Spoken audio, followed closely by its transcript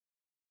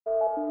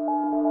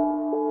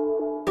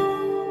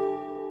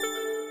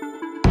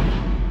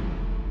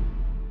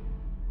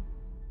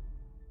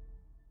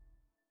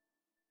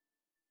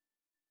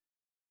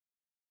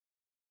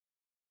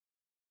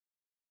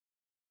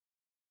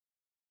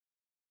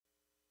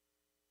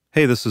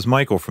Hey, this is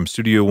Michael from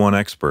Studio One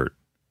Expert.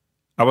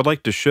 I would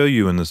like to show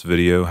you in this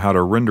video how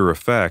to render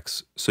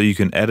effects so you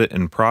can edit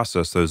and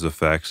process those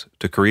effects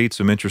to create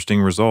some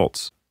interesting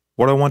results.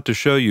 What I want to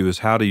show you is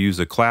how to use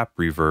a clap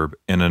reverb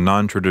in a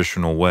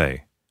non-traditional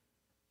way.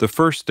 The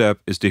first step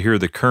is to hear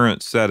the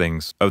current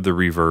settings of the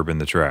reverb in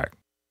the track.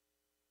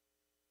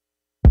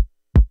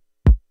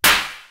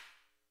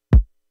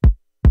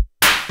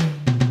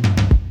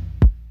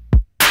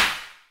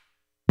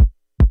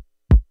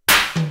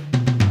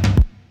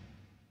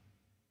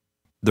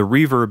 The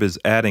reverb is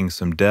adding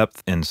some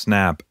depth and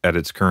snap at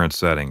its current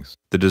settings.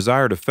 The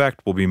desired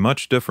effect will be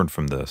much different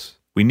from this.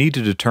 We need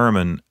to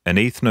determine an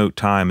eighth note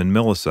time in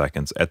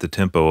milliseconds at the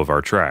tempo of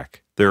our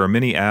track. There are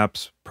many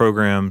apps,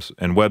 programs,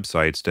 and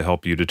websites to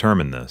help you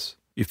determine this.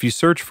 If you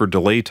search for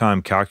delay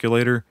time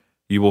calculator,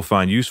 you will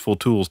find useful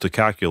tools to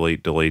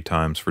calculate delay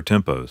times for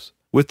tempos.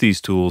 With these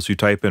tools, you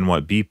type in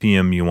what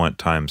BPM you want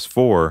times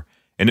 4,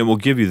 and it will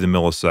give you the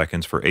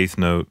milliseconds for eighth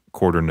note,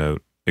 quarter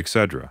note,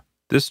 etc.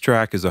 This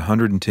track is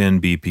 110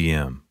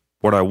 BPM.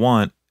 What I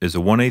want is a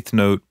 1/8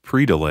 note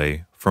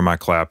pre-delay for my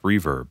clap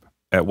reverb.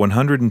 At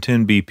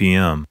 110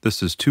 BPM,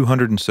 this is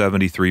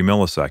 273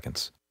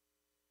 milliseconds.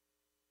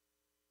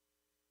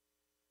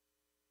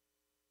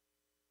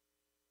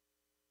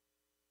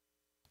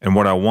 And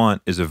what I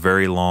want is a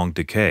very long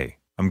decay.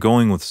 I'm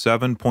going with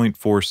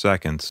 7.4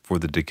 seconds for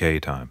the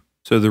decay time.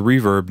 So the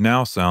reverb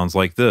now sounds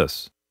like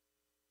this.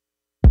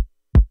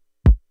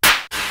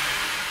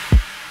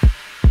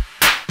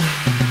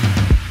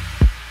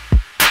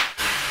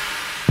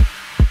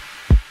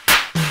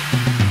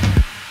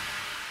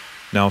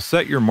 Now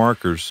set your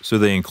markers so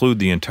they include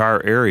the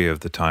entire area of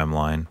the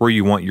timeline where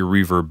you want your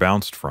reverb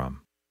bounced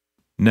from.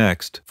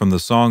 Next, from the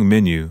song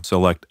menu,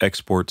 select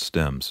Export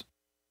Stems.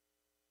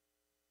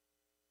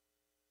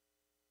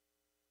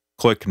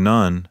 Click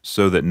None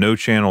so that no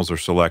channels are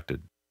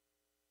selected.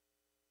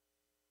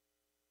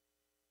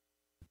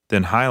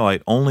 Then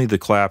highlight only the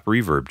clap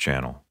reverb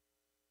channel.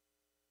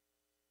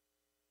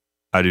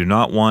 I do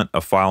not want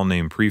a file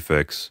name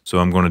prefix, so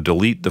I'm going to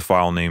delete the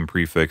file name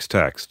prefix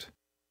text.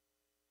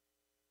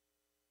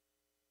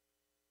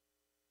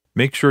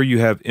 Make sure you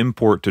have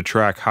Import to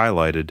Track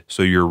highlighted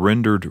so your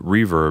rendered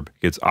reverb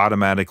gets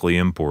automatically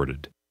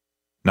imported.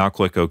 Now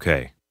click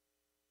OK.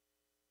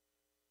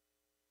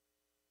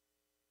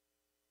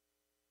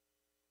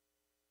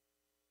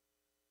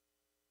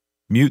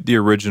 Mute the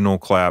original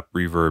clap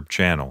reverb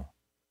channel.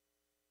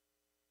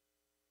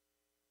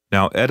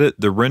 Now edit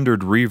the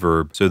rendered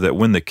reverb so that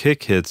when the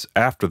kick hits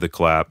after the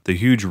clap, the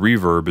huge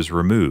reverb is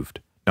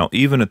removed. Now,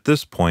 even at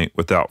this point,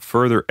 without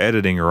further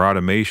editing or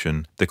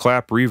automation, the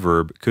clap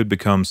reverb could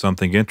become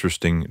something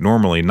interesting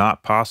normally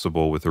not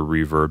possible with a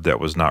reverb that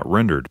was not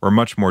rendered, or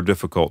much more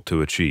difficult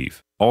to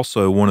achieve.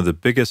 Also, one of the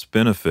biggest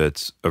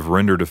benefits of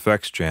rendered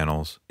effects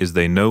channels is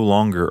they no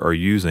longer are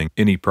using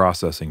any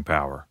processing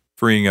power,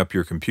 freeing up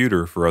your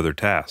computer for other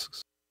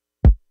tasks.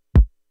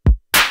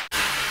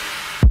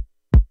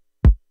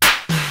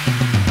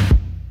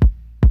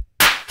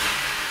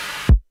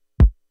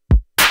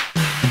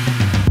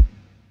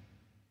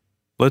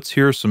 Let's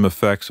hear some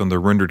effects on the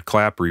rendered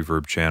clap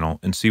reverb channel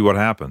and see what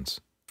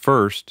happens.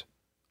 First,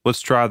 let's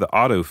try the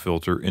auto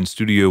filter in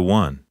Studio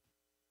One.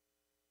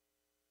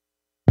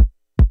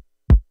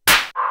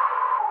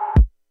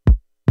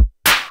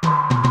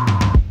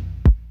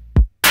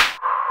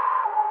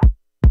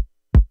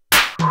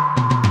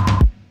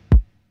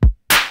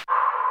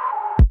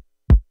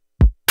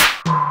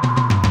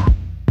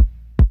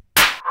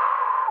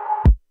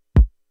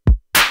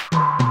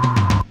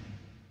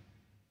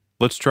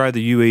 Let's try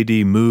the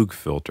UAD Moog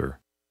filter.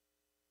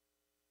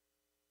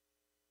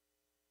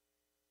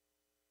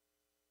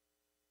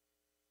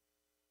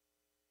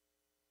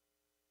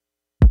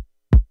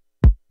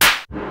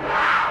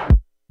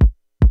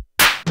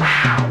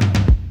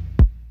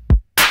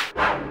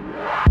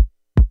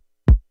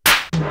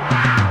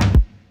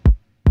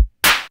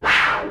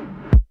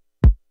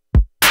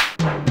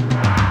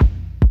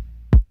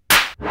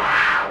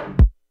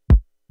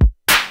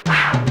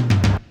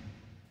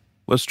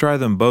 Let's try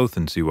them both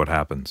and see what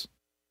happens.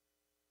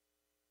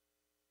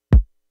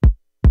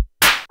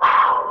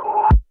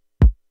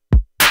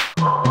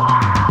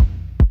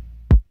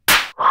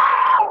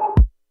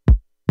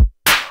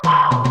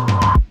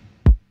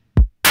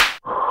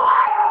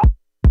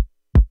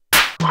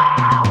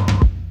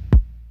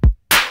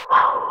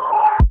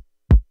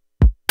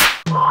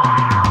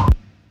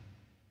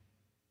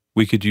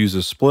 We could use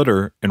a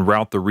splitter and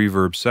route the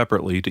reverb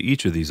separately to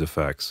each of these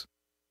effects.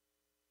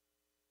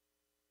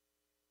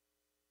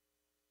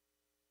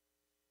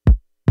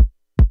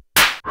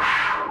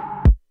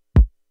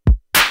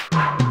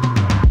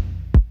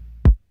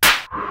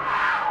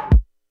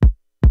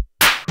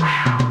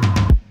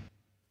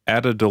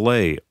 Add a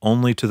delay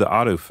only to the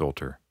auto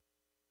filter.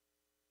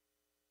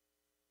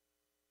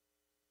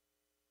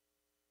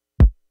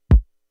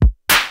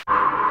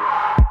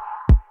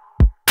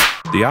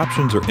 The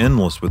options are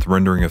endless with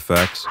rendering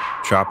effects,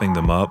 chopping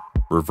them up,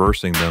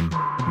 reversing them,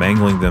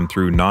 mangling them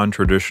through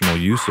non-traditional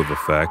use of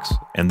effects,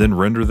 and then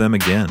render them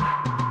again.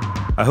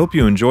 I hope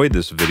you enjoyed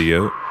this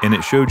video and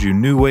it showed you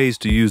new ways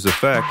to use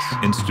effects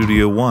in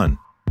Studio One.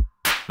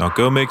 Now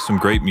go make some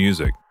great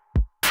music.